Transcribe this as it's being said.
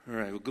All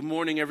right, well, good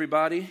morning,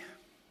 everybody.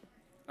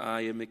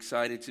 I am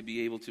excited to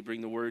be able to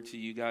bring the word to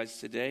you guys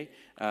today.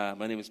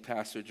 My name is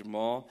Pastor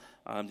Jamal.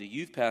 I'm the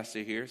youth pastor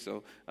here,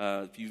 so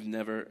if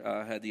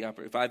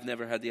I've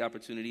never had the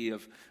opportunity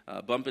of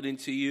bumping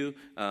into you,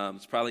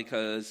 it's probably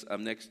because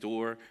I'm next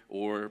door,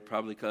 or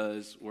probably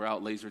because we're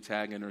out laser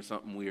tagging or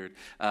something weird.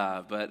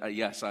 But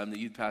yes, I'm the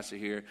youth pastor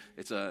here.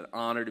 It's an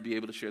honor to be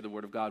able to share the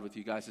word of God with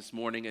you guys this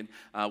morning, and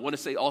I want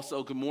to say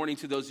also good morning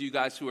to those of you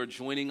guys who are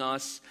joining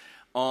us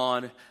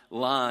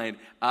online.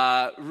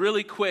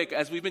 Really quick,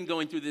 as we've been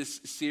going through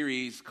this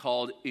series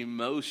called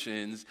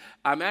Emotions,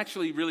 I'm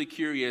actually really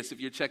curious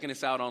if you're checking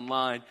us out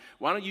online,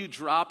 why don't you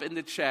drop in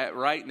the chat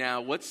right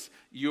now, what's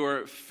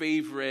your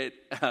favorite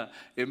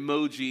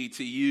emoji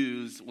to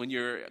use when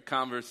you're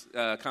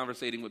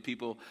conversating with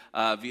people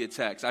via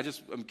text?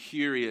 I'm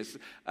curious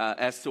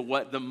as to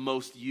what the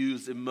most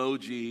used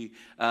emoji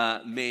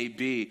may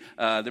be.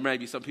 There might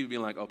be some people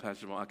being like, oh,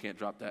 Pastor Jamal, I can't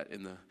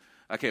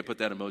put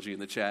that emoji in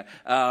the chat.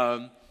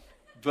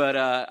 But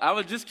I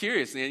was just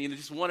curious, man.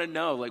 Just want to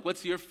know, like,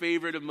 what's your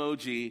favorite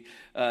emoji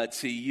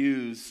to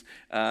use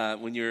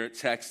when you're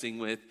texting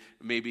with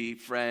maybe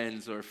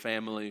friends or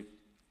family?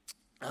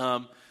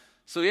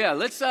 So yeah,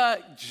 let's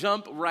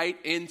jump right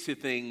into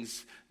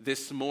things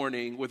this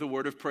morning with a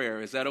word of prayer.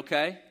 Is that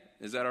okay?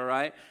 Is that all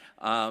right?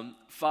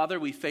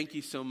 Father, we thank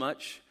you so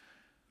much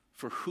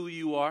for who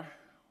you are.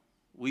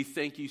 We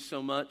thank you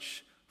so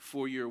much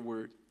for your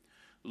word.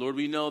 Lord,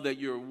 we know that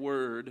your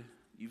word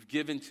you've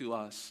given to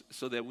us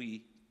so that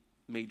we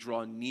may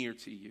draw near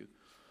to you.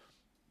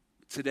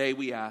 Today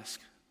we ask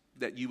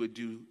that you would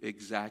do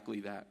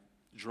exactly that.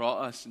 Draw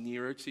us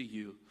nearer to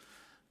you,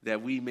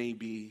 that we may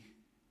be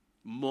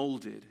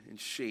molded and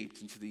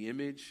shaped into the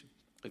image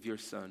of your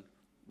Son.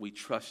 We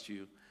trust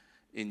you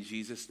in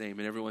Jesus' name.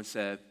 And everyone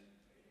said,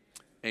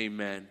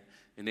 amen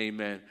and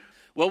amen.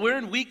 Well, we're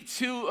in week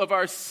 2 of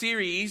our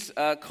series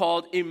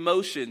called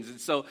Emotions. And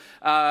so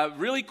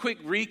really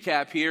quick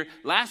recap here.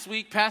 Last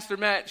week, Pastor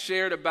Matt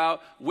shared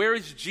about where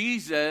is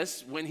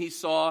Jesus when he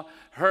saw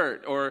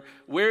hurt, or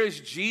where is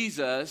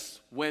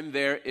Jesus when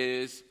there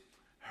is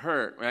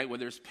hurt, right?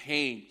 When there's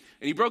pain.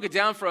 And he broke it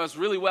down for us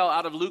really well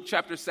out of Luke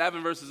chapter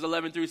 7, verses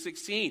 11 through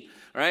 16,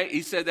 right?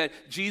 He said that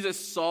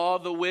Jesus saw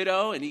the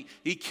widow and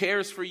he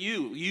cares for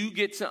you. You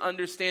get to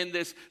understand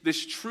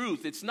this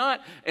truth. It's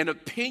not an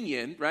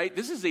opinion, right?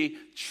 This is a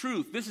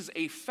truth. This is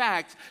a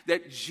fact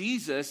that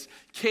Jesus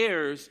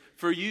cares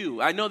for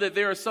you. I know that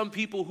there are some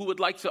people who would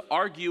like to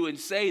argue and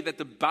say that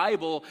the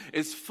Bible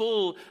is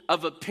full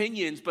of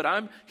opinions, but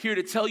I'm here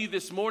to tell you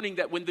this morning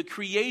that when the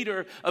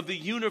creator of the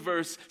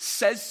universe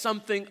says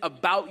something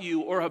about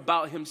you or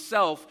about himself,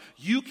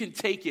 you can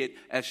take it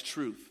as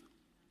truth.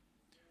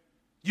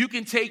 You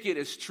can take it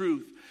as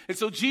truth. And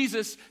so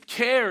Jesus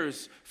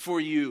cares for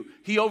you.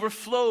 He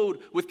overflowed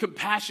with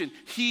compassion.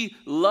 He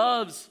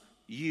loves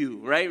you,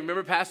 right?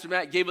 Remember Pastor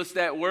Matt gave us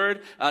that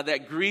word,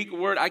 that Greek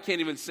word. I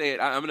can't even say it.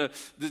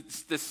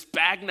 The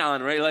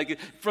spagnon, right? Like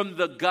from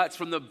the guts,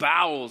 from the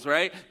bowels,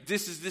 right?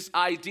 This is this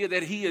idea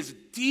that he is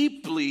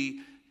deeply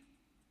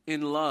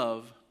in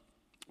love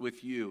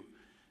with you.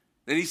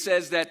 And he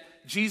says that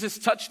Jesus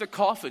touched the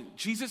coffin.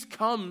 Jesus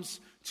comes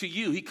to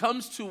you. He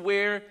comes to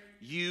where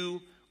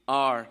you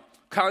are.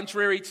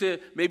 Contrary to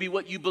maybe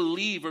what you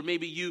believe or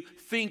maybe you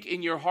think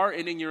in your heart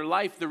and in your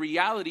life, the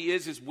reality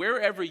is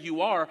wherever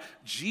you are,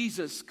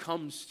 Jesus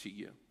comes to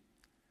you.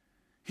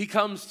 He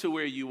comes to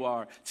where you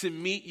are to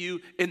meet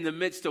you in the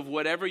midst of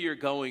whatever you're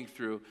going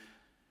through.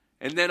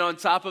 And then on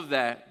top of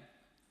that,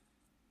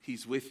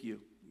 he's with you.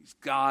 He's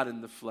God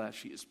in the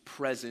flesh. He is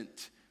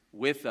present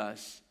with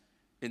us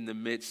in the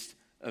midst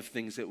of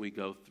things that we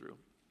go through.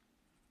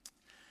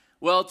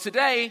 Well,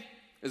 today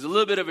is a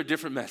little bit of a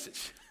different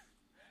message.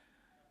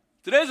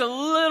 Today's a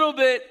little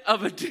bit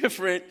of a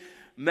different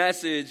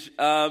message.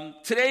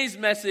 Today's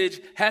message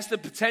has the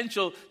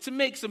potential to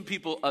make some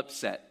people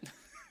upset.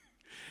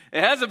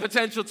 It has the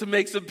potential to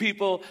make some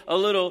people a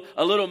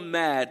little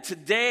mad.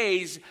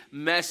 Today's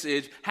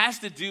message has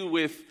to do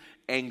with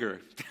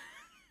anger.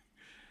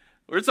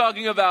 We're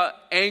talking about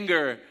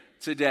anger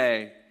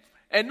today.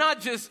 And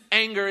not just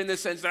anger in the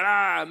sense that,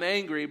 I'm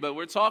angry, but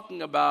we're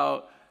talking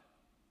about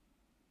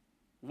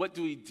what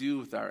do we do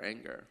with our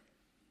anger?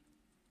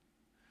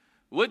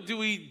 What do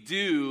we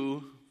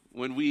do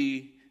when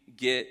we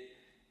get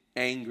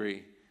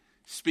angry?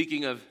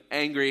 Speaking of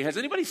angry, has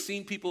anybody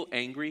seen people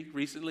angry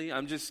recently?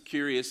 I'm just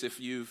curious if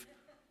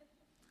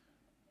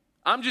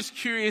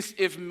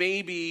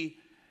maybe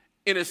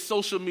in a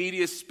social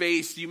media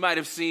space you might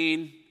have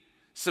seen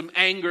some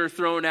anger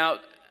thrown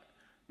out.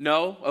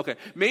 No? Okay.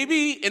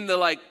 Maybe in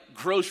the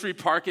grocery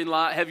parking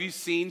lot, have you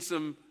seen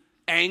some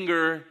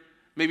anger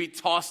maybe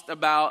tossed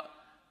about?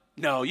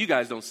 No, you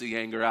guys don't see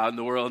anger out in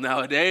the world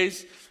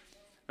nowadays.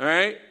 All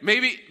right?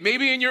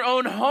 Maybe in your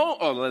own home.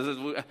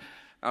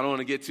 I don't want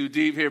to get too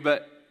deep here,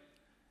 but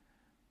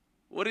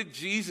what did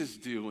Jesus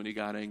do when he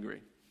got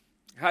angry?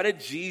 How did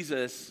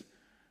Jesus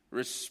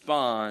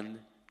respond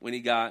when he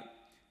got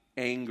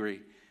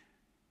angry?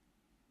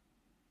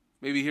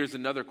 Maybe here's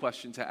another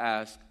question to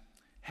ask.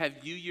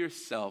 Have you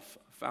yourself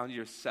found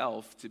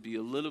yourself to be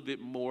a little bit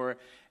more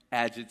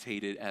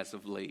agitated as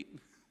of late?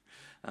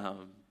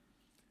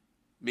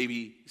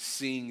 Maybe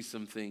seeing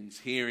some things,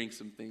 hearing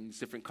some things,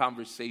 different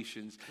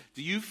conversations.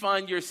 Do you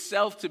find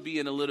yourself to be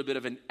in a little bit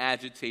of an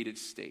agitated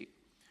state?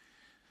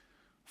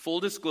 Full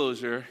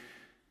disclosure,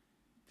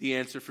 the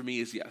answer for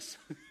me is yes.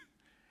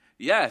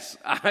 Yes,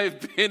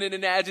 I've been in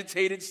an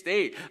agitated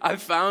state.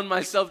 I've found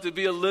myself to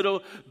be a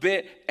little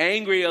bit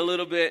angry, a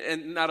little bit,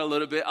 and not a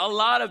little bit, a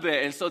lot of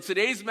it. And so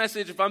today's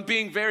message, if I'm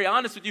being very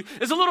honest with you,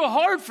 is a little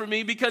hard for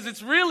me because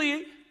it's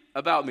really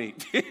about me.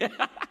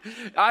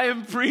 I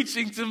am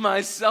preaching to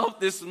myself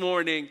this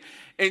morning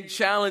and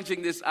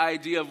challenging this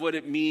idea of what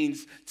it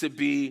means to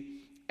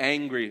be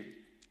angry.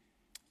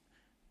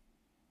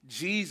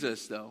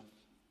 Jesus, though,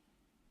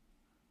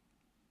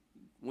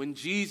 when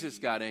Jesus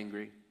got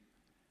angry,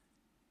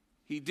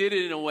 he did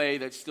it in a way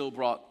that still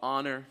brought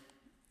honor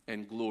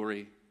and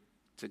glory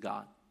to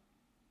God.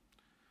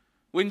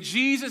 When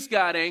Jesus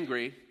got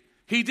angry,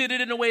 he did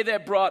it in a way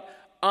that brought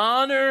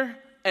honor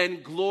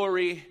and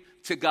glory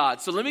to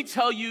God. So let me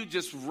tell you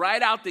just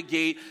right out the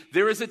gate,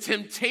 there is a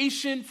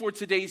temptation for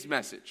today's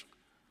message.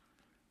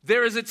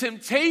 There is a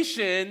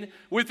temptation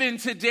within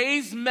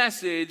today's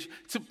message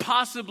to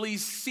possibly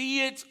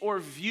see it or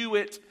view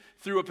it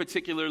through a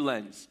particular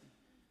lens.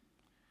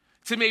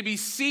 To maybe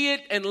see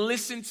it and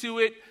listen to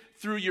it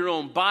through your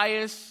own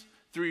bias,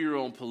 through your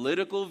own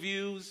political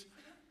views.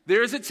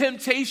 There is a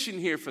temptation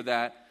here for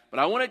that, but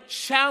I want to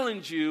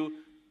challenge you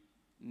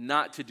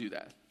not to do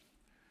that.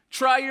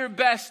 Try your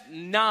best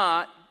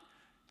not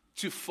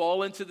to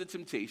fall into the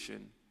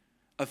temptation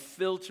of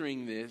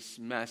filtering this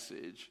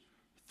message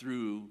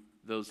through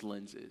those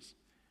lenses.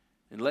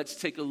 And let's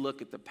take a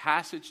look at the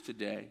passage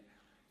today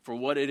for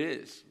what it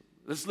is.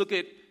 Let's look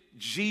at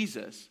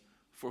Jesus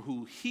for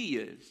who he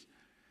is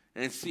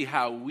and see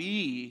how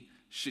we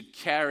should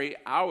carry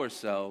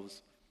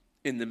ourselves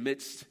in the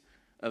midst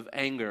of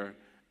anger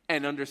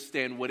and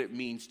understand what it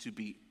means to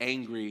be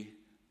angry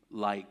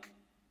like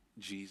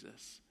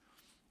Jesus.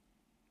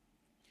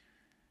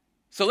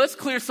 So let's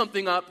clear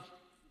something up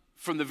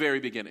from the very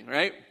beginning,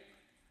 right?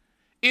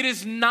 It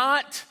is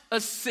not a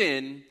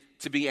sin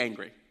to be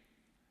angry.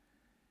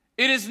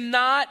 It is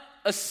not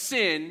a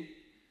sin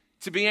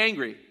to be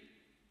angry,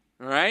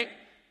 all right?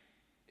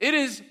 It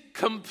is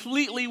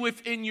completely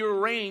within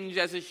your range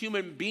as a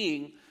human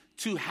being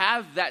to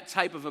have that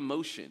type of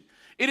emotion.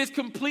 It is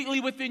completely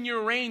within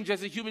your range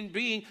as a human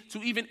being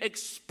to even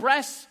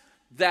express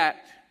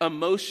that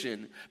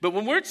emotion. But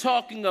when we're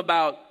talking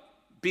about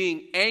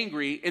being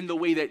angry in the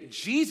way that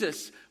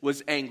Jesus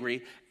was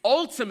angry,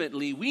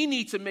 ultimately we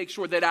need to make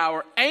sure that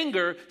our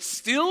anger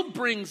still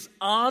brings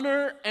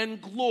honor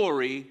and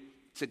glory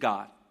to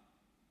God.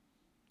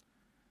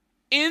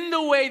 In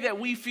the way that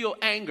we feel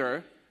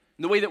anger,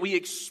 in the way that we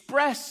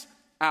express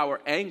our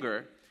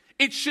anger,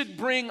 it should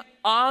bring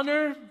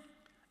honor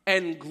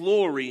and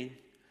glory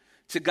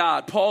to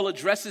God. Paul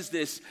addresses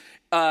this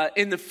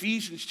in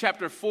Ephesians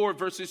chapter 4,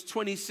 verses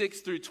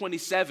 26 through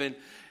 27.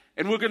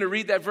 And we're going to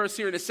read that verse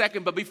here in a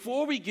second. But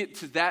before we get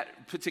to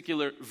that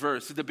particular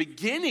verse, at the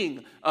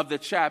beginning of the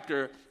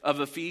chapter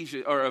of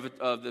Ephesians, or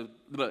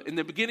in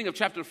the beginning of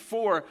chapter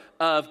 4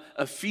 of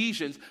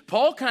Ephesians,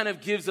 Paul kind of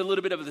gives a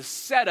little bit of the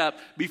setup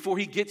before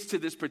he gets to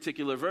this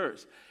particular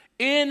verse.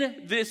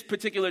 In this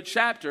particular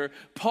chapter,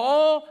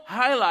 Paul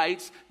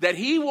highlights that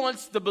he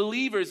wants the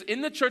believers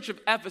in the church of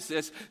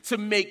Ephesus to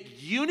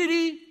make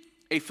unity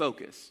a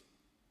focus.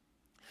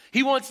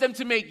 He wants them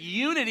to make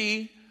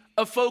unity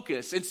a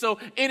focus. And so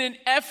in an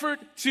effort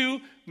to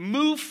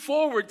move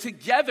forward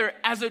together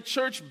as a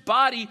church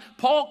body,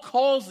 Paul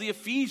calls the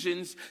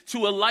Ephesians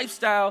to a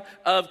lifestyle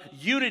of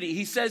unity.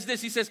 He says this,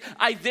 he says,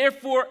 I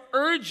therefore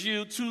urge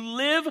you to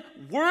live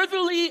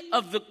worthily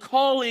of the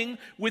calling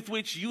with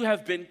which you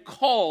have been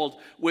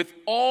called, with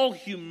all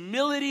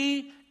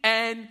humility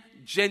and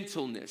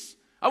gentleness.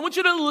 I want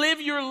you to live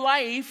your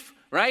life,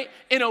 right,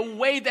 in a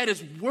way that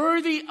is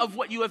worthy of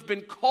what you have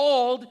been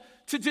called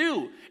to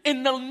do,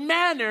 in the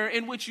manner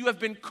in which you have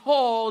been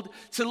called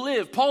to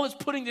live. Paul is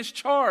putting this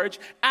charge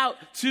out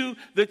to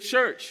the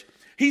church.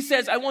 He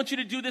says, I want you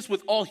to do this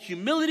with all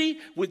humility,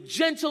 with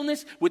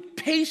gentleness, with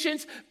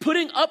patience,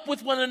 putting up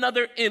with one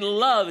another in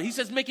love. He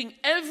says, making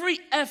every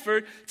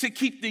effort to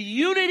keep the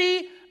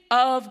unity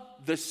of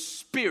the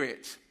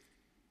Spirit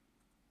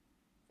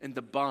and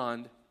the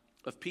bond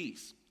of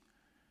peace.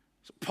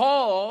 So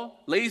Paul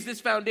lays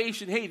this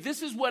foundation. Hey,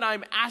 this is what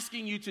I'm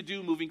asking you to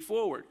do moving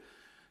forward.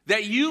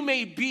 That you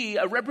may be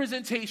a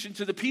representation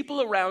to the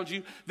people around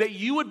you, that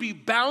you would be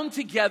bound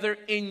together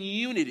in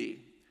unity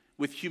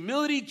with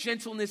humility,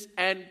 gentleness,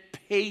 and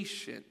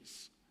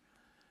patience.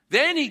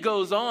 Then he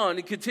goes on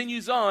and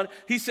continues on.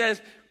 He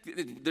says,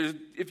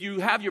 if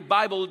you have your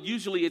Bible,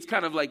 usually it's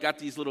kind of like got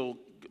these little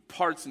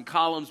parts and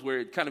columns where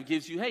it kind of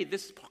gives you, hey,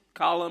 this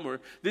column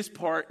or this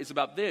part is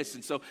about this.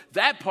 And so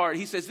that part,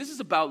 he says, this is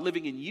about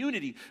living in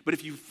unity. But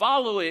if you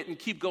follow it and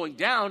keep going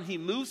down, he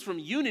moves from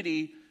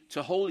unity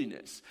to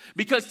holiness.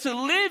 Because to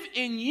live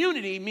in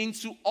unity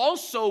means to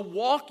also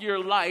walk your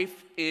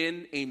life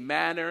in a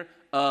manner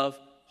of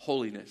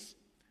holiness.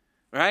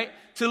 right?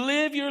 To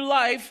live your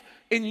life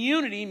in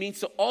unity means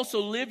to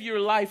also live your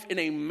life in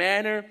a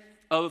manner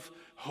of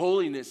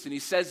holiness. And he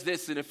says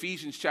this in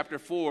Ephesians chapter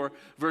 4,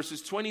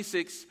 verses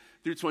 26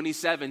 through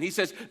 27. He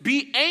says,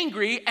 be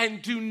angry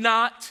and do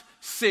not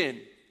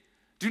sin.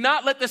 Do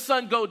not let the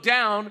sun go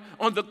down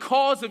on the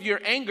cause of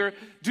your anger.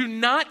 Do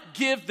not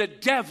give the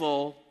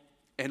devil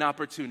an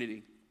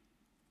opportunity.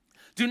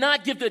 Do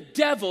not give the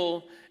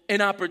devil an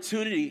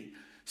opportunity.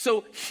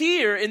 So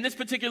here in this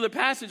particular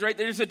passage, right,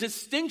 there's a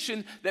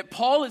distinction that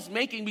Paul is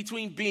making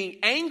between being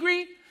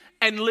angry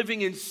and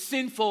living in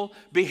sinful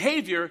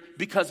behavior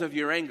because of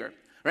your anger.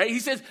 Right? He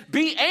says,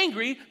 be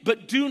angry,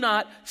 but do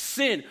not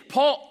sin.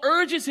 Paul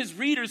urges his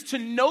readers to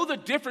know the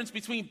difference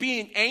between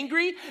being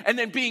angry and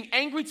then being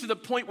angry to the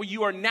point where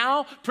you are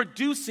now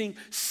producing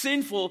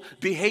sinful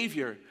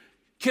behavior.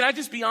 Can I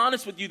just be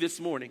honest with you this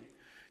morning?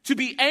 To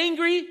be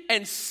angry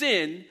and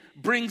sin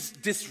brings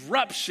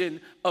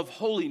disruption of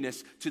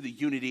holiness to the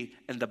unity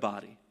and the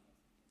body.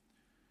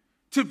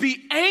 To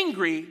be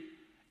angry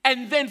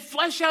and then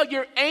flesh out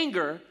your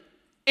anger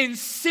in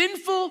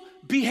sinful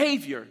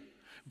behavior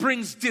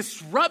brings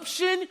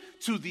disruption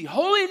to the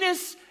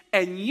holiness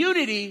and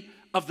unity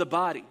of the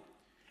body.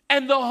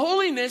 And the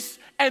holiness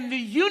and the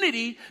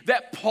unity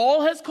that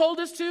Paul has called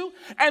us to,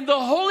 and the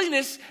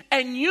holiness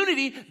and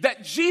unity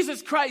that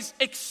Jesus Christ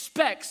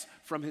expects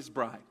from his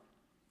bride.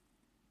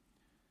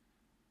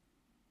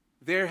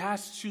 There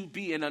has to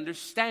be an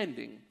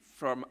understanding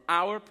from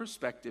our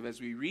perspective as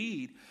we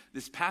read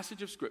this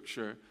passage of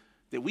Scripture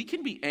that we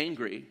can be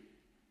angry.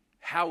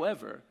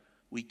 However,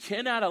 we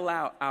cannot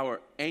allow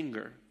our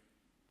anger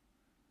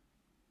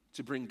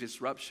to bring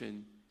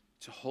disruption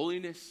to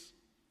holiness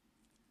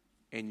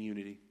and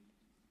unity.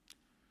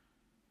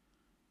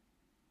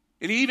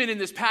 And even in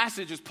this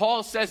passage, as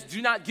Paul says,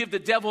 do not give the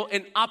devil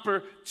an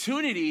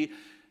opportunity.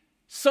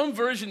 Some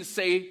versions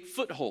say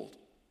foothold.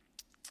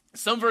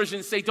 Some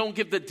versions say don't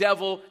give the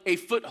devil a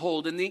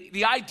foothold. And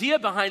the idea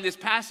behind this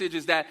passage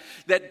is that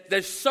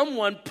there's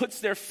someone puts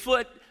their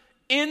foot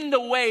in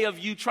the way of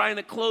you trying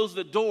to close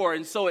the door.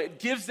 And so it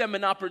gives them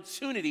an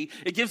opportunity.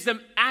 It gives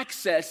them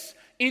access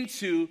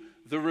into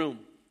the room.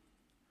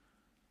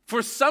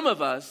 For some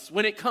of us,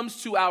 when it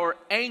comes to our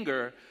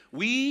anger,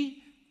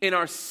 we, in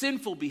our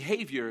sinful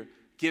behavior,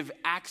 give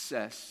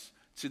access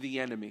to the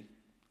enemy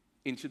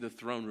into the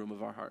throne room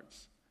of our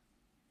hearts.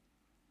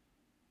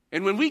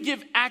 And when we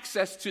give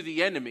access to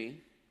the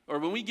enemy, or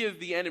when we give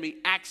the enemy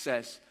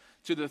access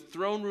to the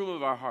throne room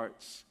of our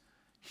hearts,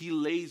 he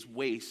lays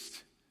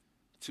waste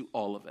to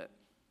all of it.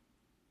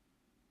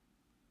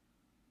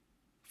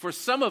 For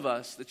some of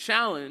us, the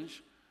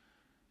challenge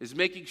is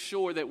making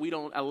sure that we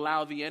don't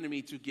allow the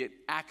enemy to get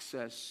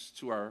access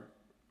to our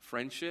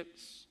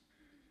friendships,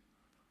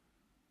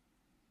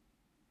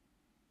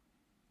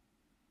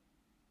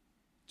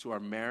 to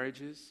our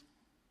marriages.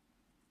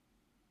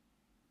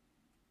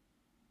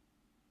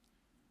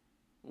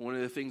 One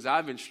of the things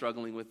I've been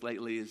struggling with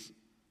lately is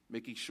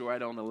making sure I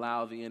don't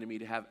allow the enemy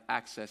to have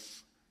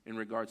access in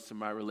regards to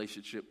my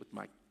relationship with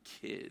my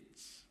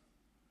kids.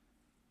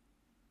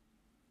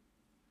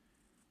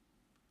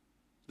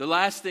 The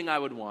last thing I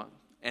would want,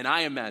 and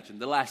I imagine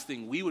the last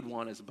thing we would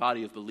want as a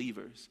body of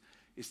believers,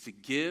 is to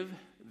give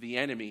the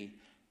enemy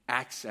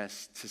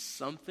access to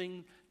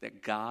something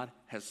that God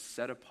has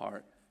set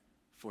apart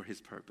for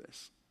his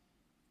purpose.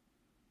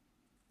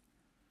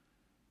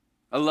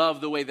 I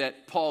love the way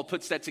that Paul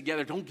puts that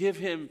together. Don't give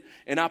him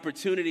an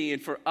opportunity.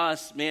 And for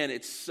us, man,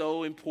 it's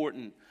so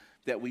important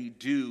that we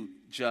do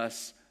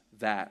just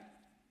that.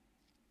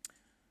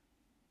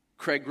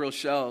 Craig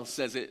Groeschel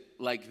says it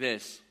like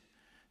this.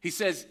 He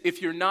says,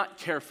 if you're not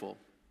careful,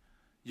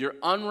 your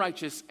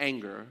unrighteous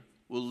anger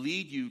will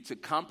lead you to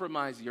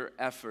compromise your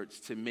efforts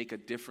to make a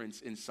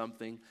difference in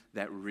something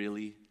that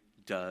really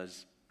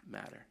does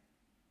matter.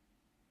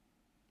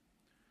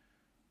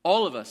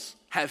 All of us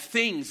have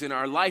things in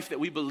our life that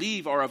we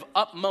believe are of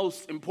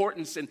utmost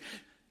importance and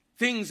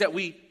things that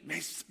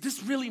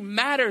this really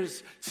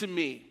matters to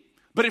me.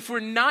 But if we're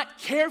not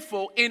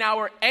careful in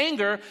our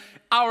anger,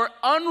 our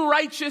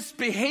unrighteous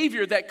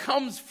behavior that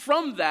comes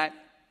from that,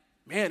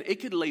 man, it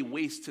could lay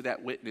waste to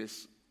that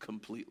witness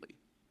completely.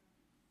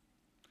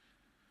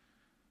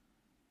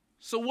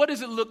 So what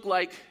does it look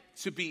like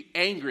to be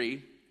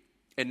angry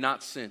and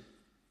not sin?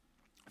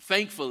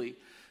 Thankfully,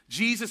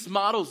 Jesus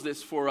models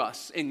this for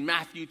us in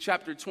Matthew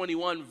chapter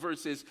 21,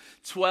 verses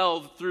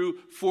 12 through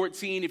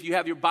 14. If you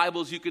have your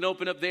Bibles, you can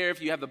open up there.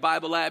 If you have the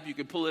Bible app, you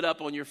can pull it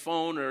up on your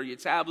phone or your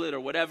tablet or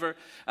whatever.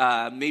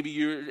 Maybe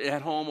you're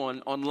at home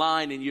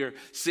online and you're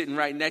sitting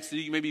right next to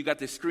you. Maybe you got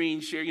the screen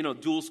share,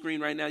 dual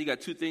screen right now. You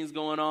got two things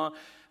going on.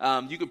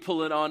 You can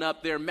pull it on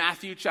up there.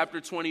 Matthew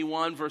chapter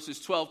 21, verses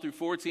 12 through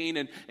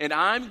 14. And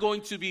I'm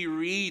going to be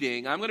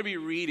reading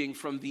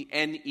from the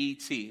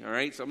NET, all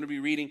right? So I'm going to be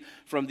reading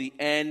from the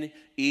NET,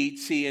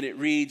 and it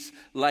reads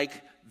like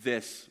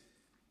this.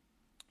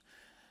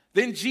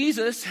 Then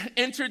Jesus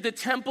entered the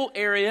temple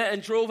area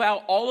and drove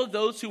out all of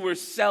those who were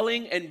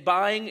selling and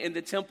buying in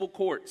the temple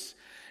courts.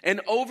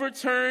 and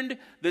overturned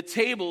the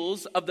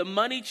tables of the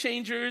money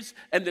changers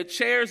and the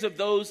chairs of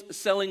those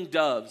selling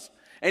doves.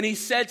 And he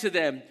said to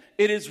them,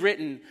 "It is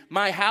written,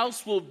 my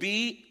house will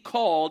be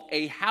called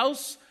a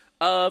house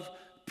of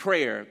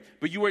prayer,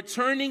 but you are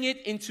turning it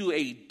into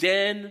a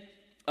den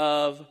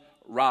of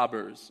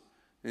robbers."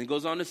 And it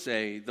goes on to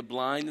say, the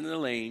blind and the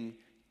lame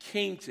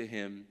came to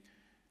him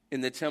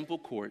in the temple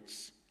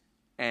courts,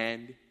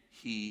 and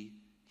he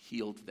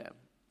healed them.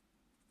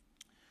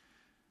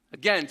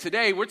 Again,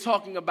 today we're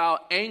talking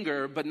about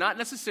anger, but not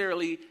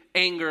necessarily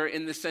anger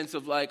in the sense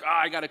of like,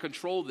 I got to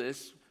control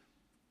this.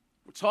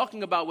 We're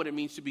talking about what it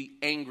means to be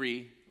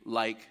angry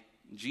like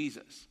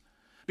Jesus.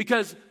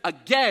 Because,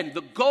 again,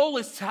 the goal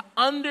is to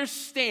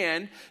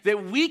understand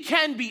that we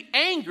can be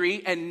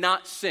angry and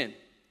not sin.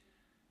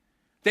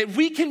 That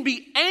we can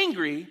be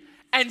angry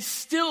and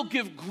still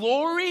give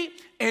glory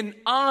and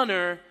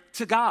honor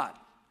to God.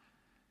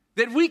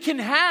 That we can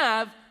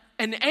have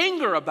an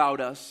anger about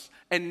us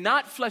and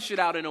not flesh it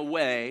out in a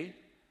way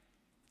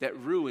that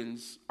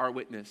ruins our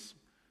witness.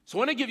 So I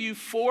want to give you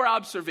 4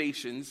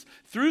 observations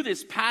through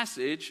this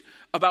passage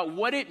about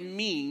what it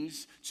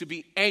means to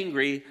be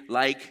angry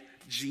like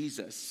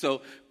Jesus. So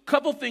a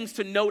couple things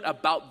to note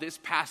about this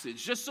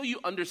passage, just so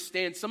you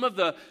understand some of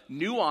the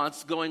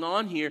nuance going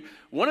on here.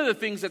 One of the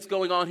things that's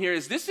going on here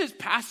is this is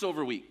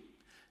Passover week.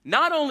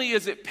 Not only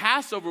is it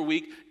Passover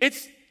week,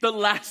 it's the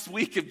last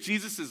week of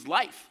Jesus'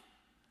 life.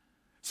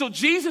 So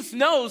Jesus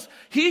knows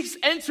he's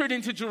entered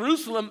into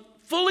Jerusalem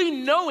fully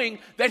knowing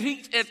that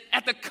he is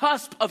at the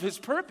cusp of his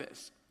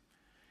purpose.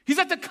 He's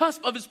at the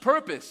cusp of his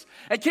purpose.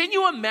 And can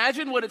you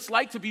imagine what it's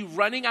like to be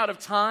running out of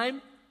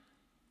time?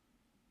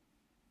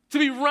 To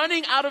be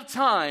running out of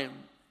time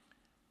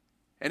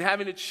and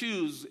having to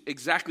choose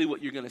exactly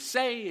what you're going to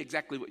say,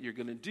 exactly what you're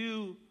going to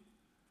do.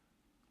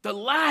 The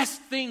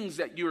last things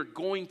that you're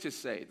going to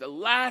say, the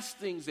last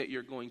things that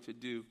you're going to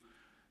do.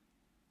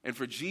 And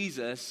for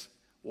Jesus,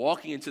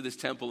 walking into this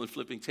temple and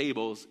flipping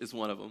tables is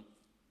one of them.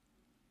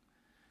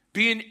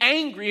 Being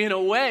angry in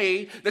a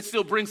way that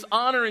still brings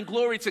honor and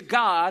glory to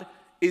God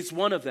is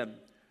one of them.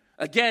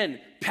 Again,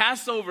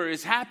 Passover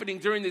is happening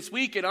during this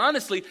week, and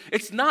honestly,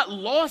 it's not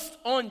lost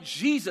on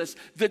Jesus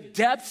the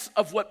depths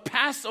of what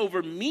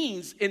Passover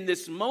means in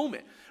this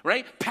moment,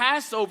 right?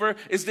 Passover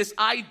is this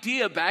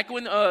idea back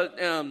in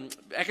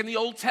the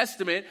Old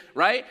Testament,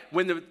 right?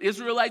 When the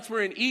Israelites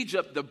were in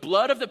Egypt, the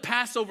blood of the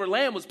Passover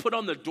lamb was put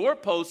on the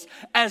doorposts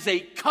as a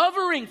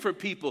covering for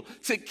people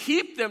to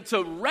keep them,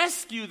 to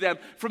rescue them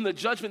from the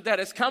judgment that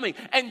is coming.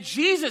 And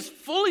Jesus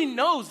fully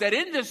knows that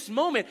in this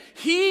moment,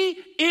 he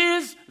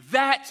is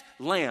that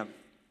lamb.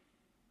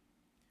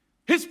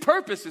 His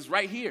purpose is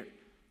right here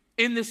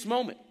in this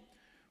moment.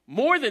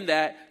 More than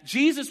that,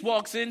 Jesus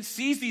walks in,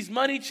 sees these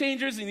money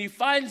changers, and he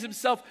finds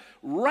himself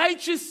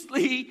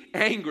righteously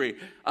angry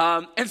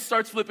and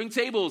starts flipping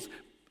tables.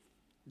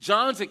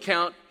 John's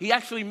account, he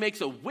actually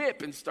makes a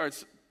whip and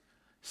starts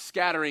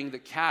scattering the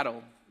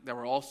cattle that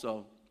were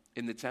also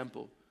in the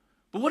temple.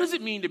 But what does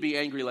it mean to be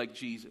angry like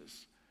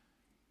Jesus?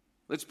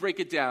 Let's break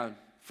it down.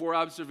 4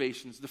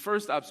 observations. The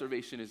first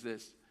observation is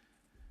this.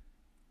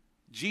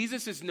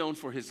 Jesus is known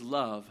for his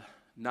love,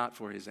 not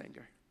for his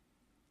anger.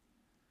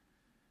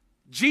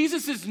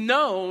 Jesus is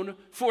known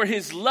for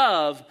his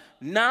love,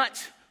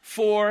 not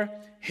for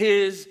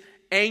his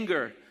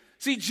anger.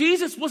 See,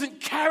 Jesus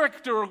wasn't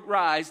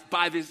characterized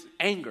by this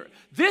anger.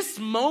 This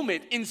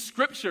moment in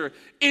Scripture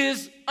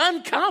is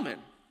uncommon.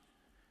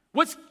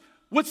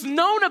 What's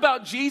known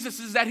about Jesus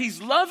is that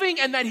he's loving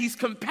and that he's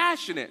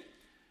compassionate.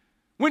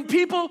 When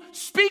people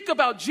speak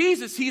about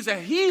Jesus, he's a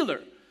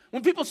healer.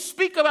 When people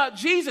speak about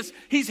Jesus,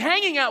 he's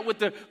hanging out with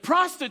the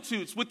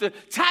prostitutes, with the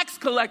tax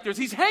collectors.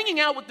 He's hanging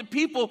out with the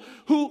people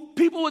who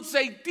people would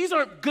say, these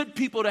aren't good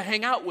people to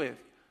hang out with.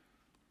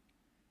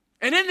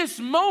 And in this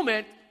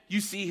moment,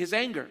 you see his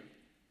anger.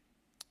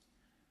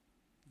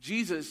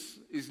 Jesus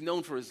is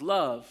known for his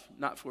love,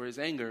 not for his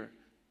anger.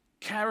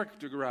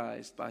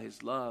 Characterized by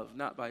his love,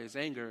 not by his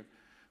anger.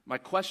 My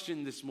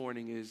question this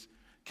morning is,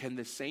 can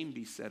the same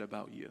be said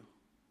about you?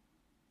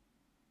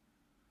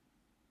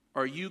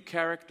 Are you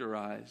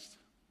characterized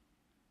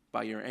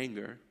by your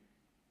anger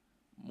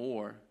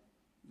more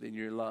than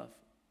your love?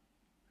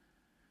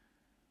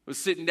 I was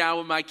sitting down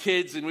with my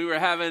kids and we were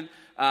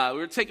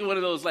taking one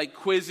of those like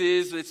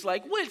quizzes. It's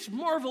like, which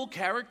Marvel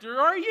character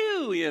are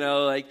you?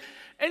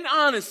 And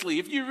honestly,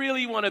 if you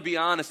really want to be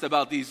honest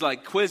about these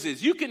like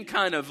quizzes, you can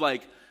kind of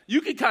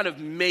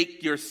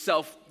make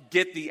yourself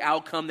get the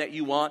outcome that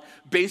you want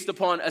based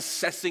upon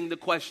assessing the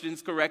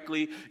questions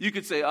correctly. You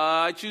could say,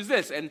 I choose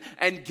this, and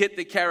get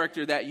the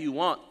character that you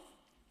want.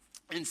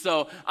 And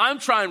so I'm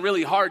trying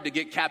really hard to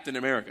get Captain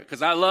America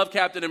because I love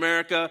Captain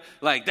America.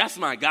 Like, that's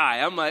my guy.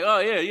 I'm like, oh,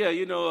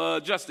 yeah,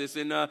 justice,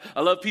 and I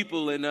love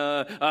people, and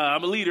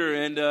I'm a leader,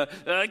 and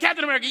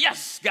Captain America,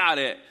 yes, got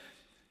it.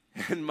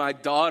 And my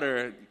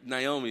daughter,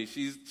 Naomi,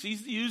 she's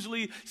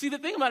usually, see, the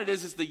thing about it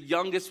is the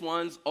youngest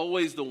ones,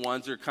 always the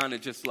ones are kind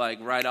of just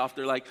like right off,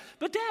 they're like,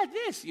 but Dad,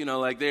 this,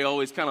 like they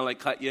always kind of like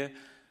cut you.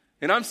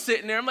 And I'm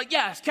sitting there, I'm like,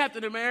 yes,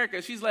 Captain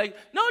America. She's like,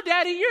 no,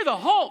 Daddy, you're the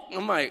Hulk.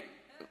 I'm like,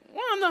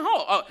 well, I'm the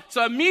Hulk. Oh,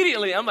 so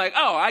immediately I'm like,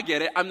 oh, I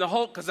get it. I'm the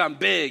Hulk because I'm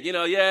big.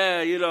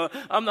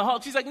 I'm the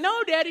Hulk. She's like,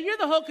 no, Daddy, you're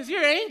the Hulk because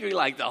you're angry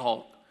like the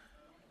Hulk.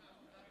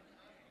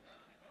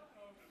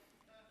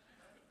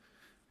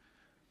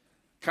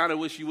 Kind of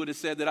wish you would have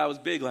said that I was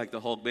big like the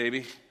Hulk,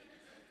 baby.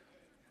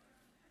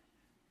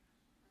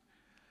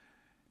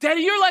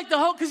 Daddy, you're like the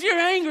Hulk because you're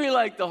angry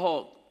like the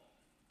Hulk.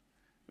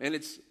 And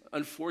it's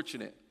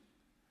unfortunate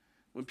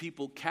when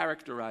people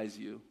characterize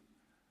you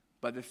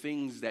by the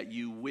things that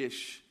you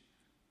wish.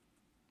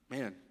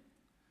 Man,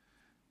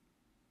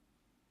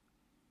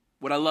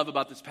 what I love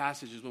about this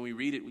passage is when we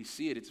read it, we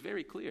see it. It's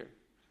very clear.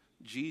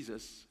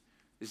 Jesus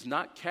is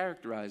not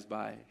characterized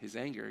by his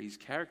anger. He's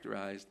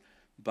characterized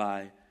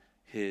by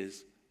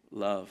his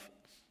love.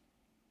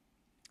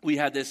 We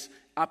had this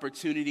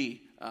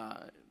opportunity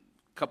a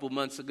couple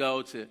months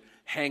ago to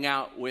hang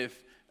out with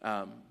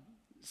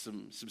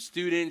some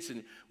students,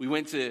 and we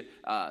went to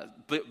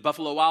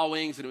Buffalo Wild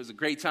Wings, and it was a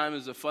great time. It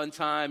was a fun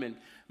time, and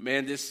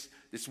man, this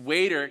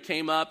waiter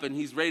came up, and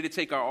he's ready to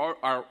take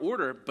our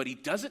order, but he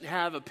doesn't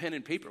have a pen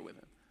and paper with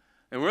him.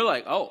 And we're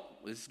like, oh,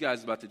 this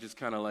guy's about to just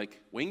kind of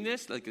like wing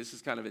this? Like, this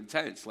is kind of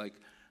intense. Like,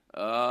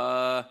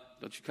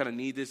 don't you kind of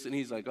need this? And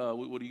he's like, oh,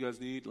 what do you guys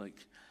need? Like,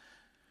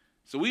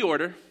 so we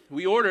order,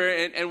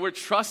 and we're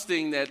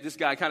trusting that this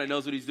guy kind of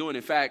knows what he's doing.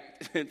 In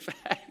fact,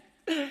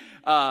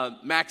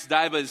 Max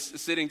Diva is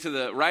sitting to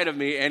the right of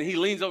me, and he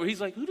leans over.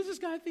 He's like, who does this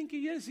guy think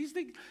he is?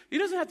 He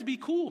doesn't have to be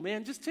cool,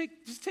 man. Just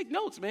take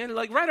notes, man.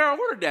 Like, write our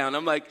order down.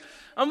 I'm like,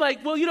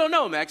 well, you don't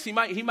know, Max. He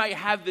might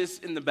have this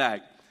in the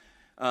bag.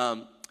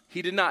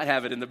 He did not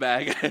have it in the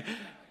bag.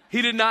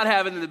 He did not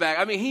have it in the bag.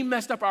 I mean, he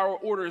messed up our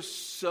order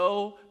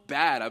so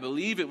bad. I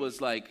believe it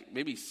was like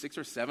maybe 6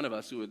 or 7 of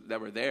us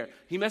that were there.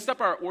 He messed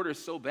up our order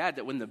so bad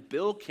that when the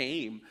bill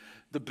came,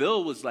 the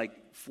bill was like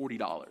 $40.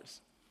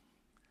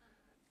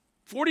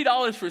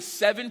 $40 for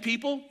 7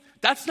 people?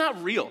 That's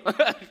not real.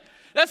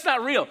 That's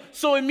not real.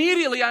 So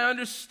immediately I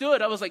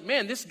understood. I was like,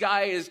 man, this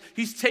guy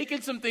he's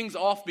taken some things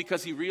off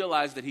because he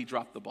realized that he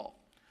dropped the ball.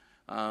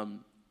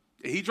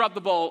 He dropped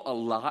the ball a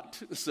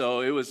lot,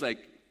 so it was like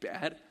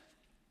bad.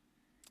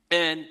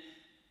 And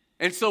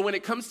so when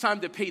it comes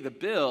time to pay the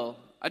bill,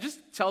 I just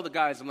tell the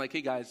guys, I'm like, hey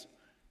guys,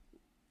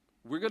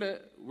 we're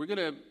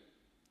gonna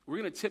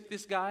tip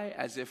this guy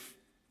as if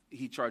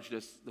he charged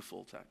us the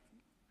full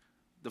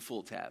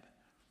tab.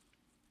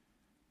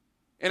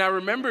 And I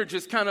remember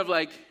just kind of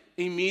like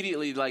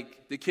immediately,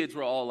 like the kids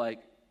were all like,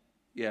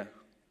 yeah.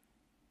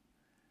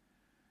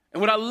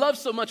 And what I love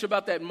so much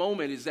about that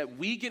moment is that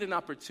we get an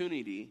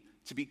opportunity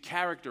to be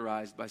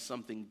characterized by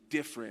something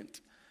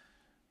different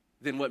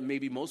than what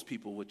maybe most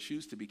people would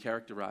choose to be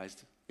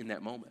characterized in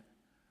that moment.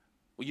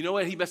 Well, you know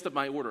what? He messed up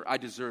my order. I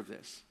deserve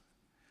this.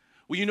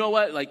 Well, you know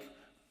what?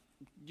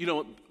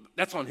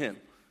 That's on him.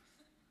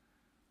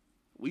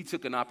 We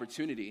took an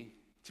opportunity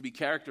to be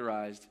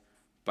characterized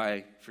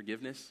by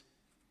forgiveness,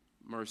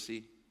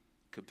 mercy,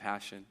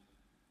 compassion,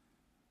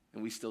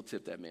 and we still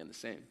tip that man the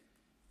same.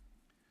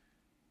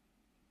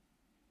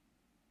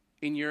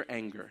 In your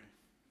anger,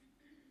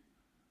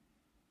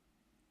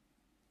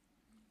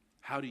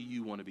 how do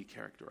you want to be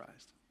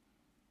characterized?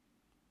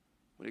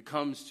 When it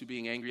comes to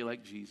being angry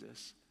like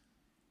Jesus,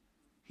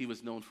 he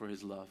was known for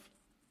his love,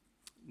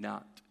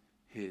 not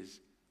his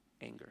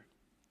anger.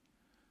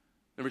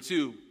 Number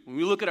 2, when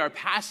we look at our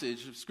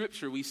passage of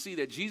Scripture, we see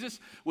that Jesus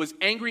was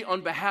angry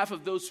on behalf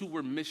of those who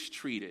were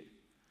mistreated.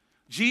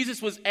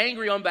 Jesus was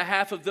angry on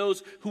behalf of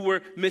those who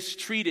were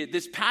mistreated.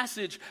 This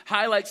passage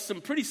highlights some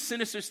pretty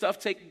sinister stuff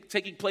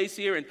taking place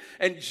here,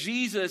 and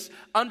Jesus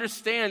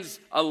understands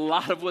a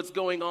lot of what's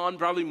going on,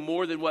 probably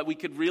more than what we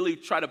could really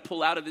try to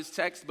pull out of this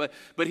text, but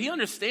he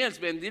understands,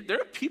 man,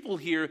 there are people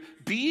here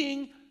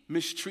being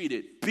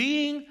mistreated,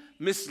 being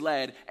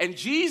misled, and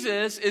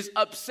Jesus is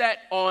upset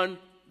on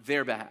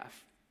their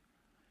behalf.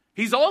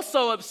 He's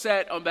also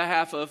upset on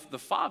behalf of the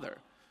Father,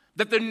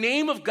 that the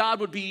name of God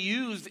would be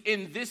used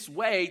in this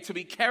way to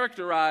be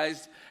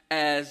characterized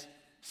as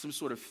some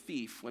sort of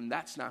thief when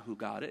that's not who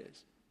God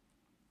is.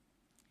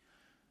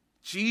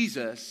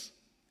 Jesus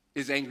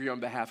is angry on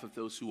behalf of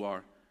those who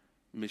are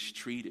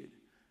mistreated.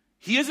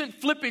 He isn't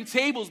flipping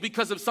tables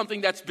because of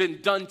something that's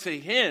been done to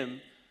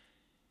him.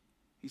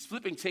 He's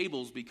flipping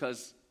tables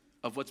because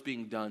of what's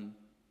being done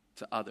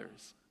to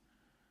others.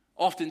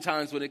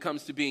 Oftentimes when it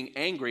comes to being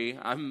angry,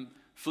 I'm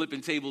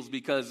flipping tables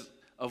because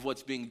of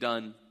what's being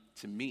done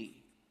to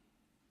me.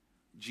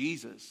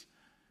 Jesus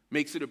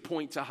makes it a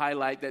point to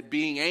highlight that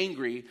being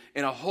angry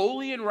in a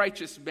holy and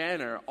righteous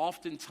manner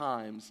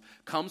oftentimes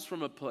comes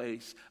from a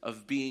place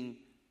of being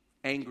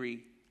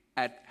angry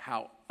at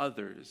how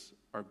others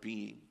are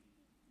being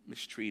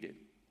mistreated.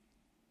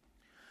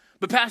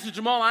 But Pastor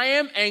Jamal, I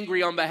am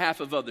angry on behalf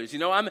of others.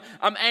 I'm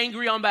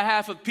angry on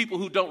behalf of people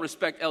who don't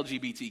respect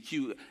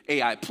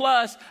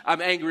LGBTQAI+.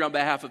 I'm angry on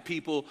behalf of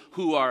people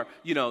who are,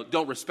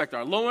 don't respect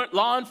our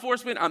law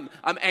enforcement.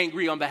 I'm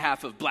angry on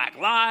behalf of Black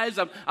Lives.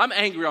 I'm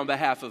angry on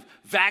behalf of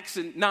vax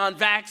and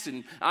non-vax.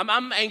 And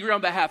I'm angry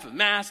on behalf of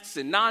masks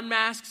and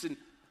non-masks. And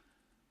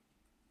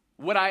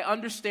what I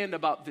understand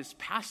about this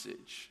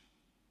passage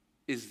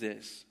is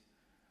this.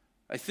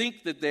 I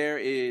think that there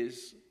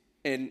is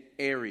an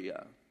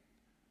area,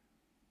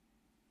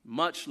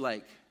 much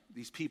like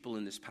these people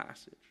in this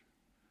passage,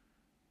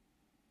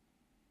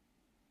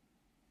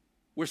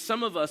 where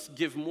some of us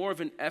give more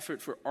of an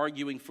effort for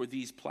arguing for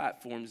these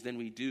platforms than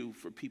we do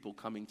for people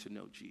coming to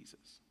know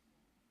Jesus.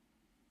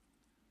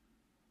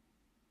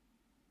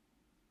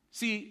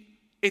 See,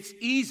 it's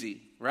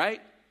easy,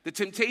 right? The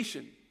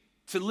temptation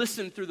to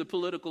listen through the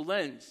political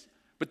lens.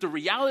 But the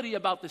reality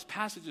about this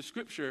passage of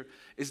Scripture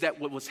is that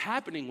what was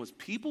happening was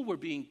people were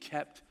being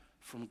kept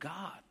from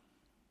God.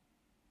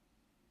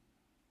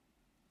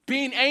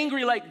 Being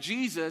angry like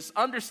Jesus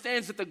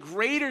understands that the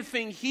greater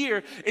thing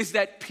here is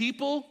that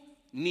people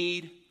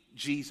need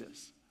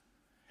Jesus.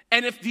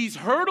 And if these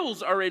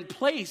hurdles are in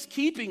place,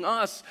 keeping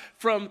us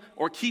from,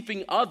 or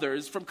keeping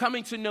others from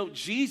coming to know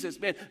Jesus,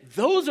 man,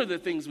 those are the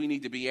things we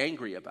need to be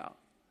angry about.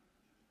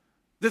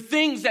 The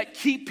things that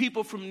keep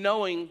people from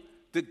knowing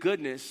the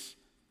goodness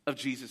of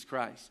Jesus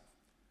Christ.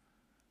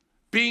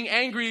 Being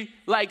angry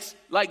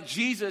like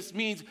Jesus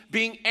means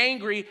being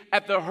angry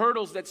at the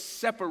hurdles that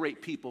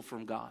separate people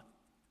from God.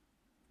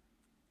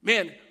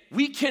 Man,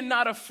 we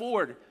cannot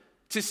afford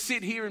to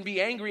sit here and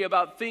be angry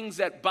about things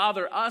that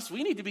bother us.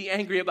 We need to be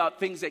angry about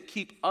things that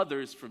keep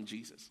others from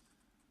Jesus.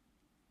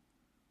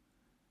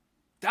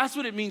 That's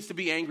what it means to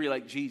be angry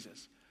like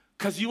Jesus.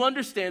 Because you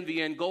understand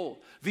the end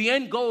goal. The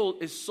end goal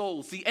is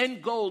souls. The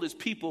end goal is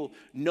people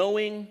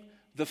knowing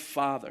the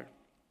Father.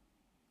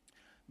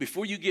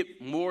 Before you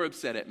get more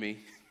upset at me,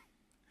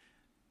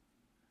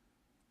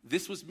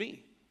 this was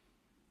me.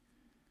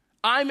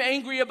 I'm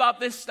angry about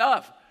this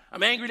stuff.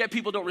 I'm angry that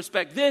people don't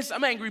respect this.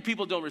 I'm angry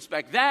people don't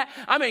respect that.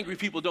 I'm angry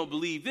people don't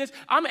believe this.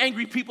 I'm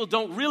angry people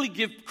don't really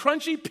give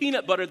crunchy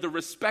peanut butter the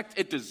respect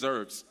it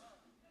deserves.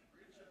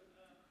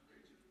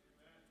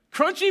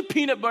 Crunchy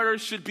peanut butter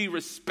should be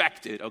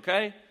respected,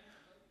 okay?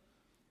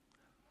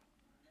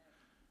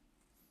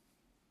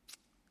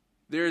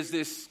 There's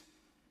this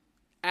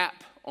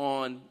app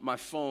on my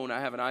phone. I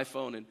have an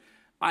iPhone, and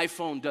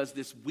iPhone does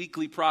this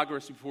weekly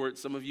progress report.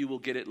 Some of you will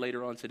get it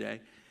later on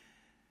today.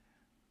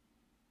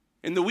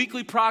 And the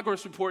weekly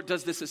progress report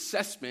does this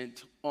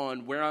assessment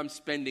on where I'm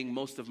spending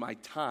most of my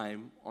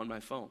time on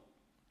my phone.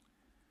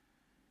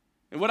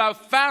 And what I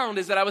found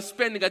is that I was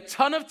spending a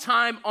ton of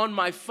time on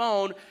my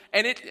phone,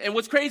 and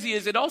what's crazy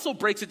is it also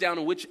breaks it down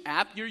to which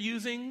app you're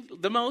using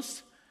the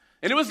most.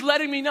 And it was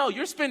letting me know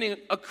you're spending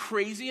a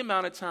crazy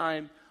amount of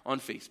time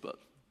on Facebook.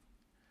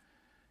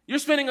 You're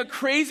spending a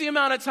crazy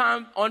amount of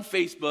time on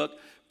Facebook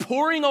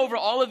poring over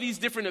all of these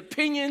different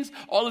opinions,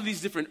 all of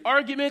these different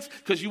arguments,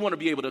 because you want to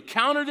be able to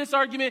counter this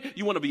argument,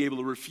 you want to be able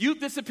to refute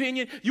this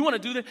opinion, you want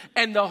to do that,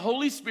 and the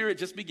Holy Spirit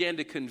just began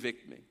to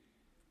convict me.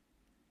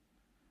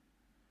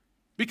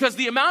 Because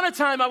the amount of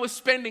time I was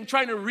spending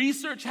trying to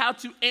research how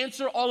to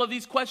answer all of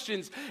these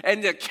questions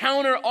and to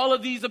counter all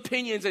of these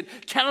opinions and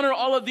counter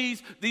all of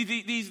these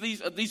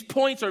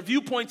points or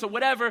viewpoints or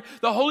whatever,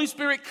 the Holy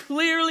Spirit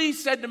clearly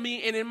said to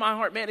me and in my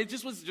heart, man, it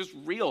just was just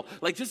real,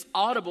 like just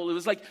audible. It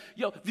was like,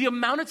 the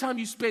amount of time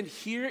you spend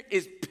here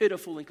is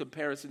pitiful in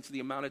comparison to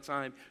the amount of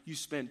time you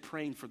spend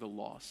praying for the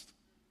lost.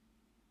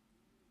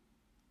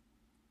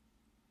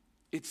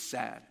 It's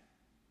sad.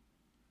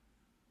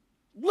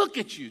 Look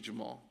at you,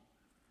 Jamal.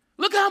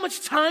 Look how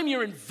much time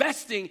you're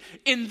investing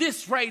in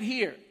this right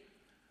here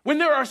when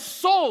there are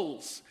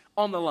souls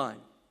on the line.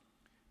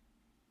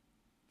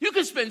 You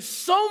could spend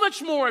so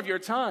much more of your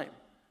time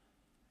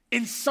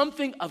in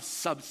something of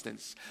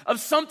substance, of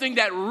something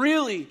that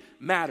really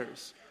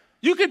matters.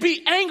 You could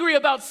be angry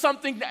about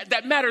something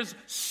that matters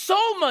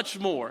so much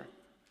more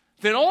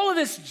than all of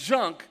this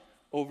junk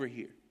over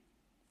here.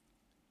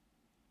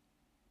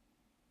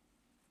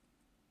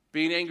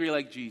 Being angry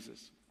like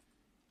Jesus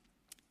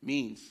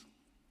means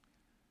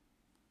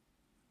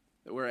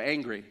that we're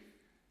angry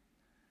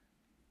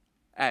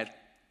at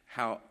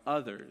how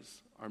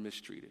others are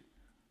mistreated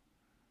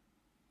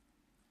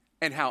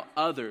and how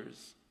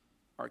others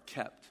are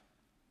kept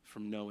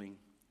from knowing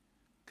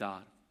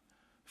God.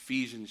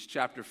 Ephesians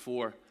chapter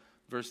 4,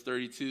 verse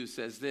 32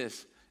 says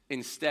this,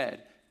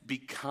 instead, be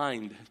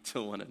kind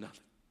to one another,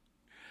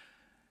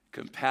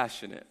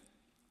 compassionate,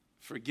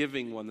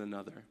 forgiving one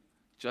another,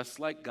 just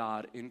like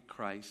God in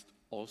Christ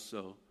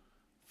also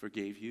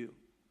forgave you.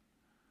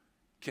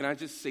 Can I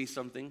just say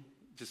something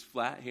just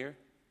flat here?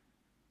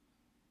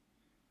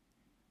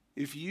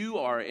 If you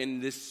are in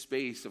this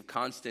space of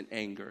constant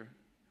anger,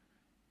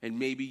 and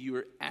maybe you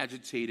are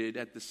agitated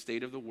at the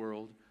state of the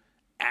world,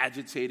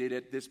 agitated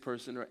at this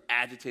person or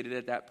agitated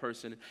at that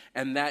person,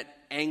 and that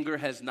anger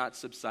has not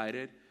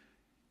subsided,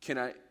 can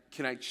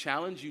I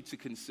challenge you to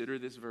consider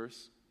this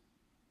verse?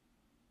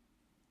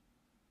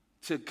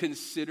 To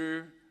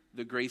consider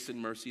the grace and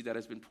mercy that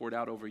has been poured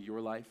out over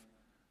your life,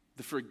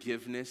 the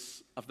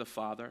forgiveness of the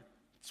Father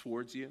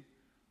towards you,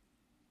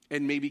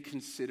 and maybe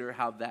consider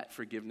how that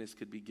forgiveness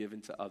could be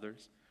given to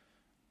others.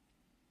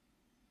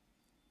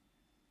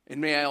 And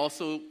may I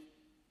also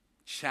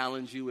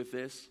challenge you with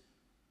this?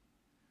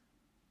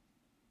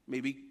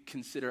 Maybe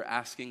consider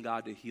asking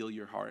God to heal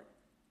your heart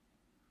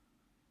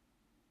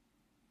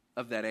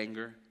of that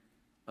anger,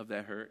 of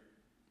that hurt.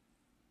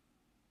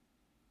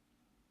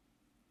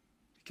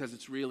 because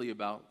it's really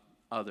about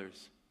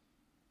others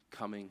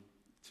coming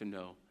to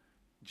know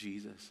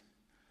Jesus.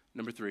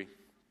 Number 3,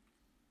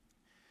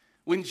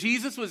 when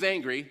Jesus was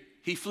angry,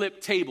 he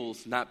flipped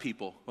tables, not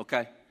people,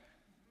 okay?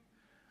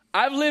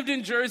 I've lived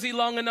in Jersey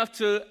long enough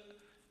to,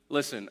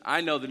 listen, I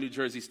know the New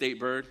Jersey state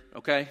bird,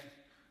 okay?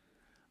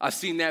 I've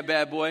seen that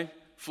bad boy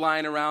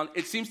flying around.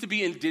 It seems to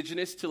be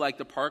indigenous to like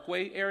the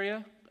Parkway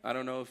area. I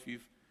don't know if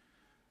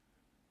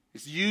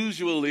it's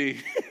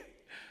usually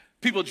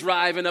people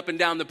driving up and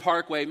down the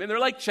Parkway. Man, they're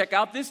like, check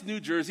out this New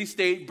Jersey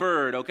state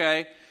bird,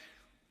 okay?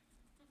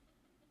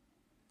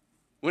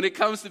 When it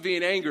comes to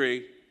being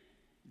angry,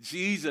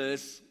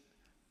 Jesus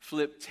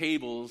flipped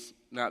tables,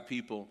 not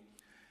people.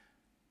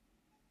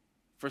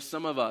 For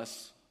some of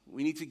us,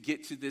 we need to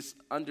get to this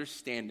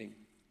understanding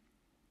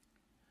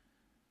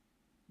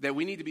that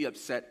we need to be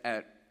upset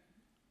at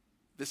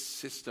the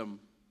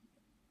system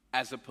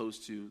as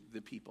opposed to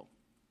the people.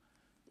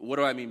 What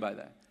do I mean by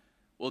that?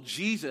 Well,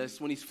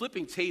 Jesus, when he's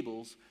flipping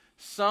tables,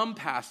 some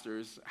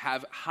pastors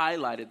have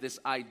highlighted this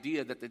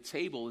idea that the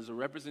table is a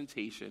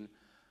representation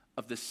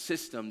of the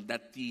system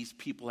that these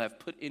people have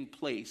put in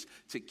place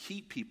to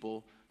keep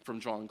people from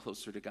drawing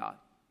closer to God.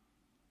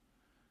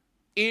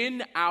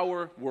 In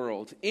our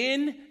world,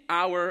 in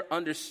our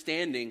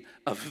understanding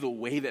of the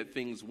way that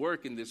things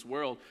work in this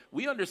world,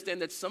 we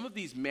understand that some of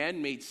these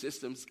man-made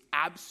systems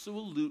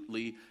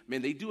absolutely,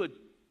 man, they do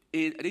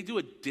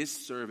a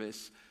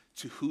disservice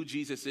to who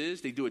Jesus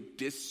is. They do a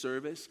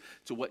disservice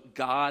to what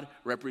God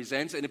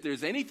represents. And if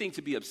there's anything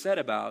to be upset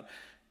about,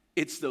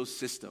 it's those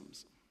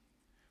systems.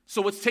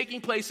 So what's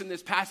taking place in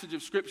this passage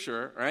of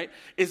Scripture, right,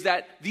 is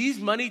that these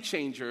money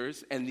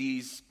changers and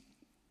these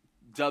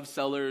dove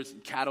sellers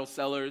and cattle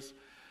sellers,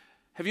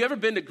 have you ever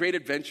been to Great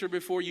Adventure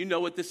before? You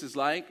know what this is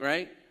like,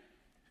 right?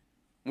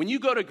 When you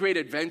go to Great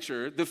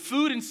Adventure, the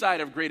food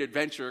inside of Great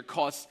Adventure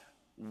costs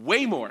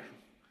way more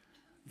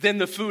than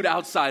the food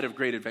outside of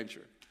Great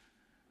Adventure.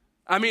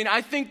 I mean,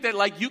 I think that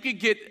like you could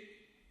get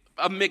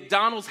a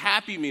McDonald's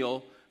Happy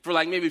Meal for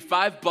like maybe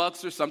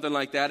 $5 or something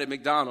like that at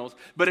McDonald's.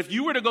 But if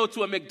you were to go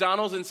to a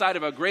McDonald's inside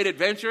of a Great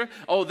Adventure,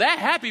 that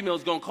Happy Meal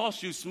is going to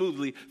cost you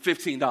smoothly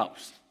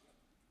 $15.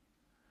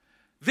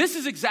 This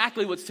is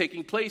exactly what's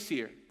taking place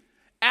here.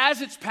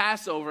 As it's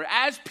Passover,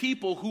 as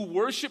people who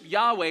worship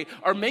Yahweh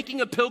are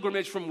making a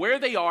pilgrimage from where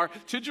they are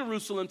to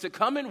Jerusalem to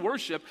come and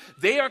worship,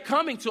 they are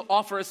coming to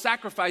offer a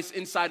sacrifice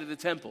inside of the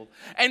temple.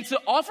 And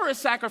to offer a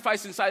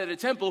sacrifice inside of the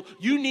temple,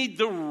 you need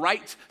the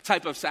right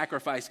type of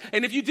sacrifice.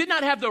 And if you did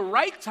not have the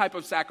right type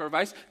of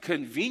sacrifice,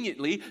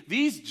 conveniently,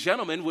 these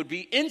gentlemen would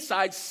be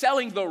inside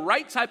selling the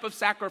right type of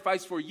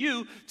sacrifice for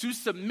you to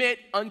submit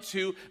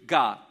unto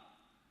God.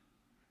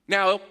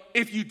 Now,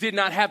 if you did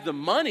not have the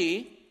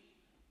money,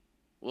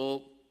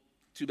 well,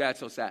 too bad,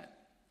 so sad.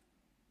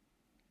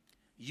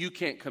 You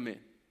can't come in.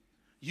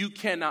 You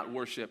cannot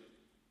worship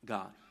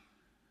God.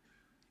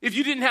 If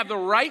you didn't have the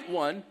right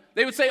one,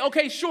 they would say,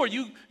 okay, sure,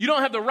 you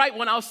don't have the right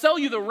one. I'll sell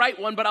you the right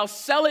one, but I'll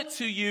sell it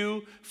to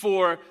you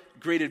for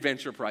Great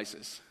Adventure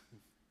prices.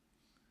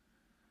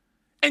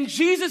 And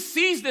Jesus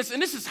sees this,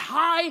 and this is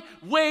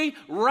highway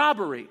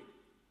robbery.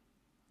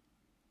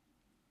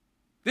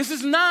 This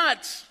is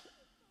not...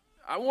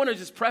 I want to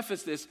just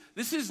preface this.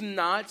 This is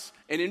not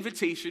an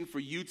invitation for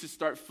you to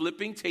start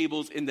flipping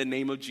tables in the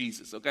name of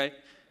Jesus, okay?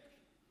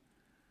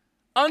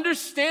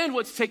 Understand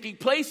what's taking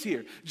place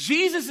here.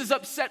 Jesus is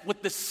upset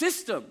with the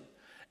system,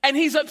 and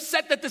he's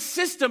upset that the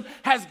system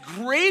has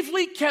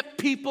gravely kept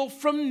people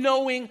from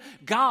knowing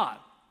God.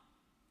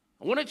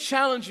 I want to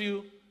challenge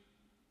you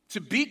to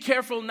be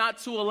careful not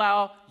to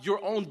allow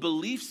your own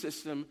belief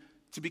system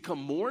to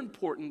become more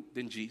important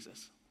than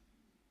Jesus.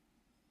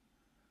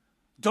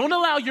 Don't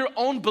allow your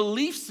own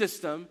belief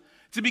system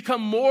to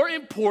become more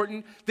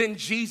important than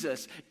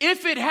Jesus.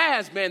 If it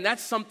has, man,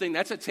 that's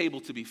a table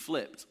to be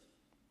flipped.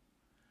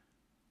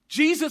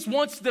 Jesus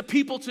wants the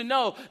people to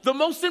know. The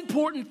most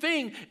important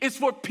thing is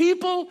for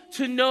people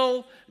to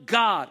know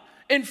God.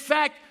 In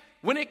fact,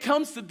 when it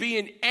comes to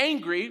being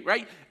angry,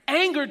 right,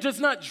 anger does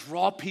not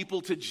draw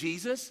people to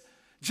Jesus.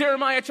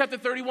 Jeremiah chapter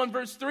 31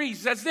 verse 3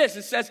 says this.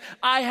 It says,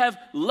 I have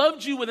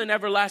loved you with an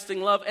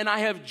everlasting love, and I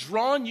have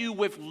drawn you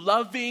with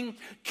loving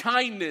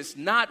kindness,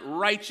 not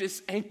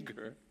righteous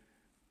anger.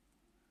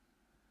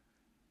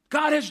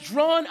 God has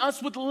drawn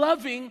us with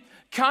loving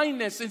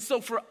kindness. And so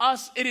for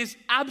us, it is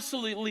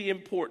absolutely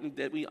important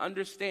that we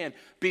understand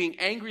being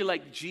angry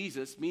like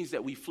Jesus means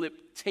that we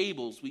flip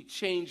tables, we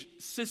change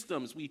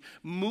systems, we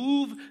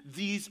move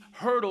these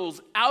hurdles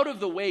out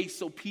of the way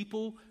so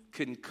people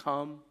can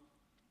come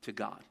to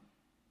God.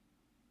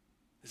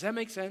 Does that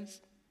make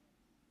sense?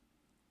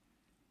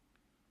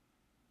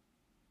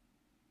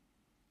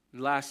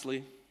 And lastly,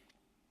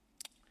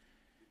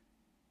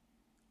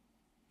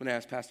 I'm going to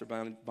ask Pastor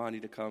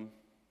Bonnie to come.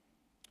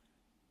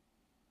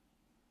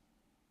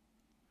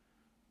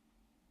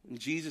 When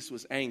Jesus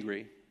was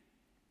angry,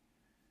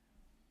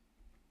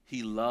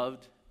 he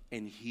loved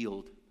and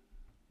healed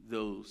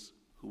those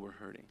who were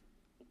hurting.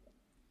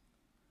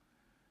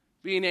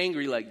 Being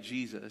angry like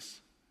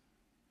Jesus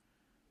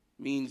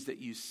means that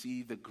you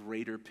see the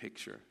greater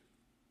picture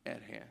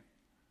at hand.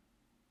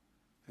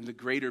 And the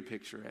greater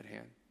picture at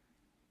hand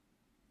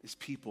is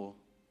people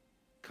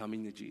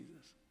coming to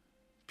Jesus.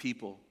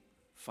 People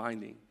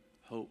finding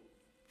hope,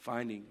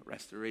 finding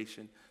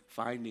restoration,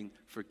 finding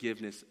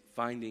forgiveness,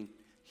 finding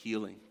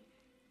healing.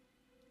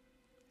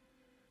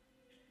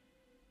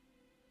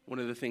 One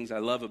of the things I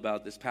love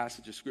about this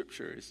passage of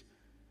Scripture is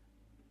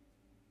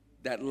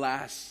that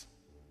last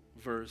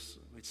verse,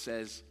 which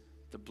says,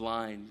 the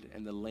blind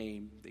and the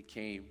lame, they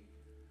came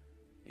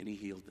and he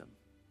healed them.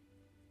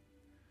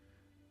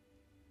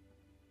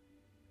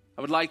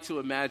 I would like to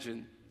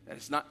imagine that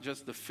it's not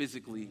just the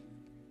physically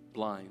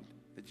blind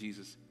that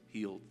Jesus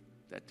healed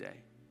that day,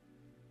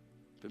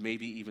 but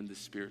maybe even the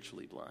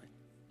spiritually blind.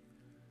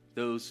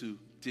 Those who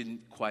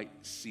didn't quite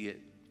see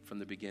it from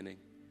the beginning,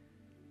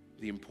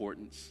 the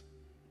importance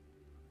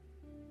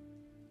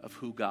of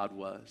who God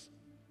was,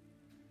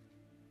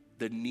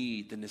 the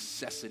need, the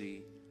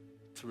necessity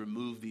to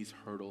remove these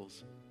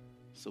hurdles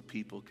so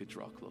people could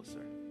draw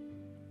closer.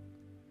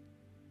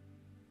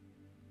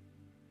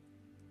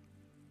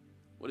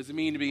 What does it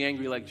mean to be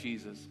angry like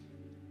Jesus?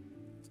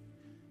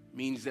 It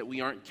means that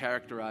we aren't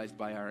characterized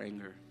by our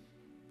anger.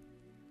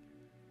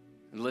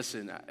 And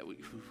listen,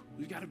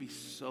 we've got to be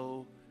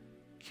so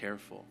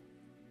careful.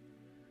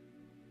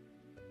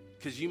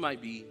 Because you might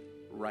be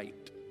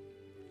right.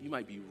 You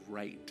might be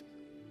right.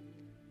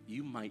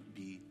 You might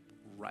be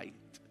right.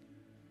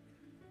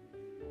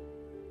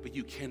 But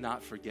you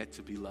cannot forget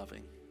to be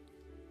loving.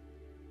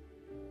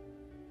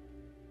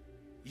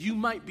 You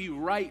might be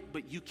right,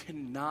 but you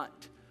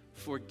cannot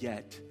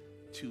forget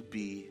to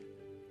be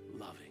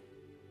loving.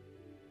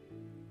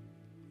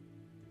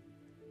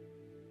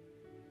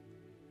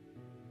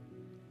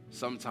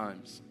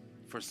 Sometimes,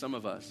 for some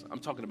of us, I'm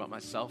talking about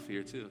myself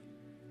here too,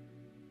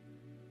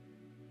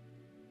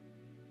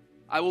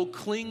 I will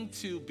cling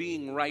to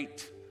being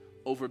right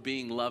over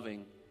being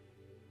loving.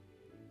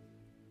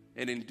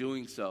 And in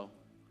doing so,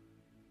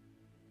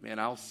 man,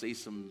 I'll say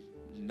some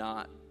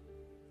not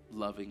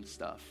loving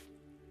stuff.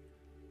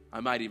 I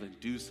might even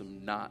do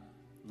some not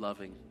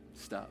loving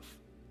stuff.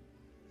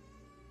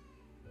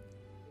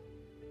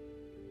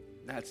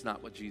 That's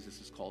not what Jesus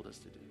has called us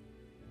to do.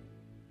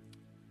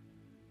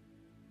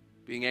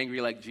 Being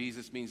angry like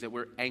Jesus means that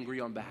we're angry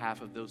on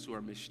behalf of those who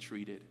are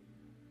mistreated.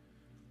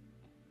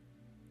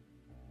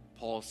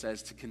 Paul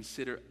says to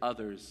consider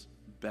others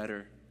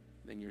better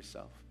than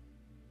yourself.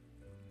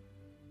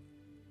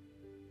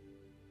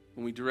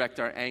 When we direct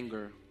our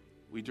anger,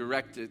 we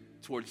direct it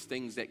towards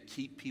things that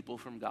keep people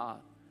from God.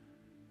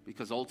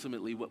 Because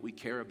ultimately what we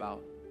care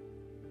about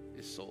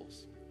is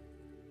souls.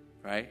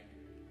 Right?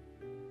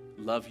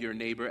 Love your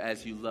neighbor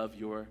as you love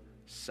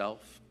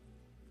yourself.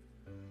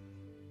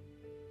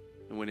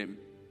 And when it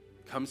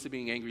comes to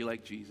being angry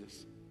like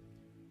Jesus,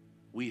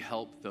 we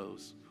help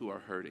those who are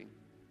hurting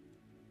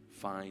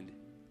find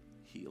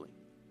healing.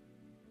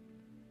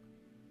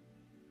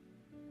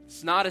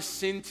 It's not a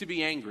sin to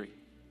be angry.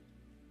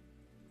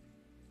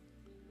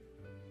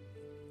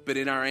 But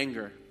in our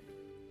anger,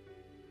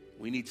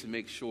 we need to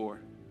make sure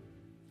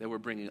that we're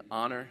bringing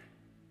honor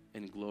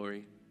and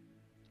glory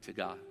to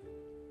God.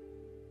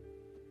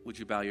 Would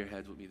you bow your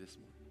heads with me this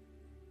morning?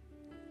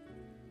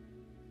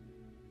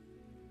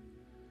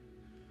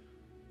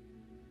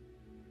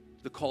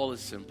 The call is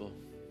simple.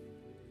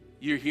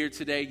 You're here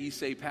today, you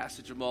say,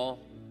 Pastor Jamal,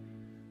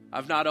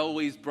 I've not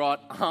always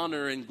brought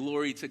honor and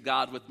glory to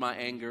God with my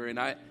anger, and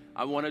I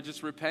want to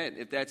just repent.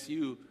 If that's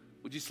you,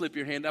 would you slip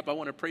your hand up? I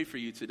want to pray for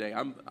you today.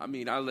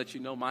 I'll let you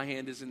know my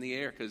hand is in the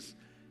air because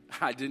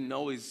I don't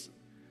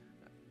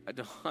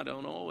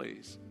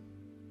always.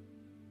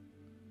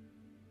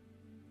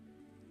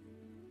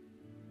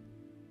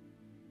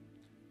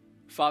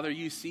 Father,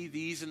 you see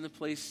these in the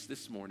place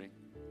this morning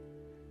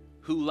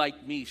who,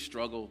 like me,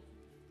 struggle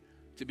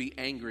to be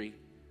angry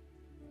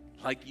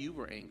like you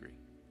were angry.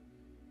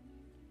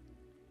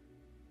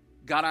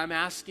 God, I'm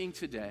asking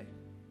today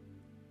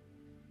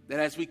that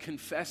as we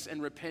confess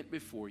and repent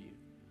before you,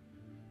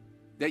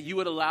 that you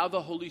would allow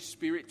the Holy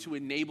Spirit to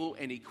enable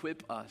and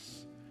equip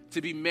us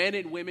to be men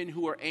and women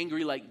who are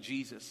angry like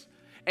Jesus.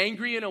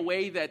 Angry in a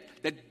way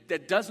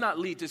that does not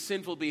lead to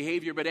sinful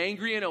behavior, but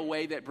angry in a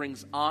way that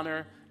brings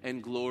honor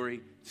and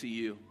glory to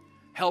you.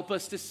 Help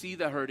us to see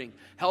the hurting.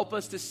 Help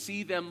us to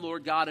see them,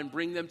 Lord God, and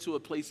bring them to a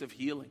place of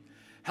healing.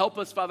 Help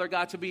us, Father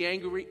God, to be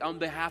angry on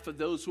behalf of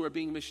those who are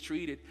being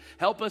mistreated.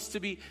 Help us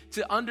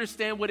to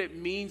understand what it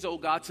means, oh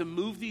God, to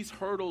move these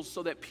hurdles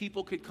so that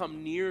people could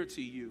come near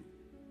to you.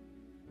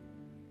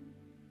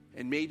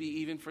 And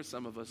maybe even for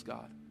some of us,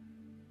 God,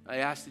 I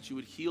ask that you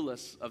would heal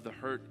us of the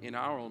hurt in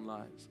our own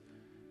lives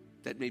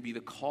that may be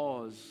the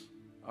cause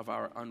of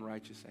our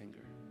unrighteous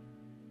anger.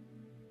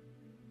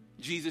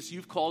 Jesus,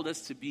 you've called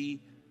us to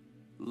be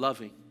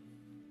loving.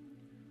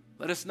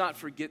 Let us not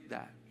forget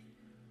that.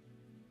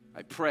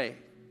 I pray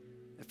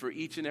that for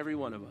each and every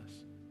one of us,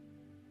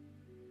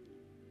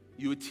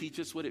 you would teach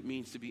us what it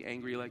means to be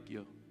angry like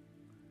you,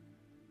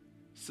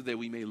 so that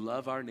we may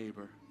love our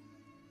neighbor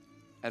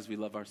as we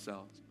love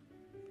ourselves.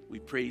 We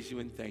praise you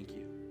and thank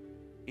you.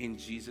 In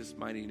Jesus'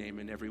 mighty name.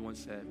 And everyone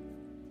said,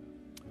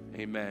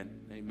 amen.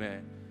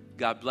 Amen.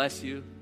 God bless you.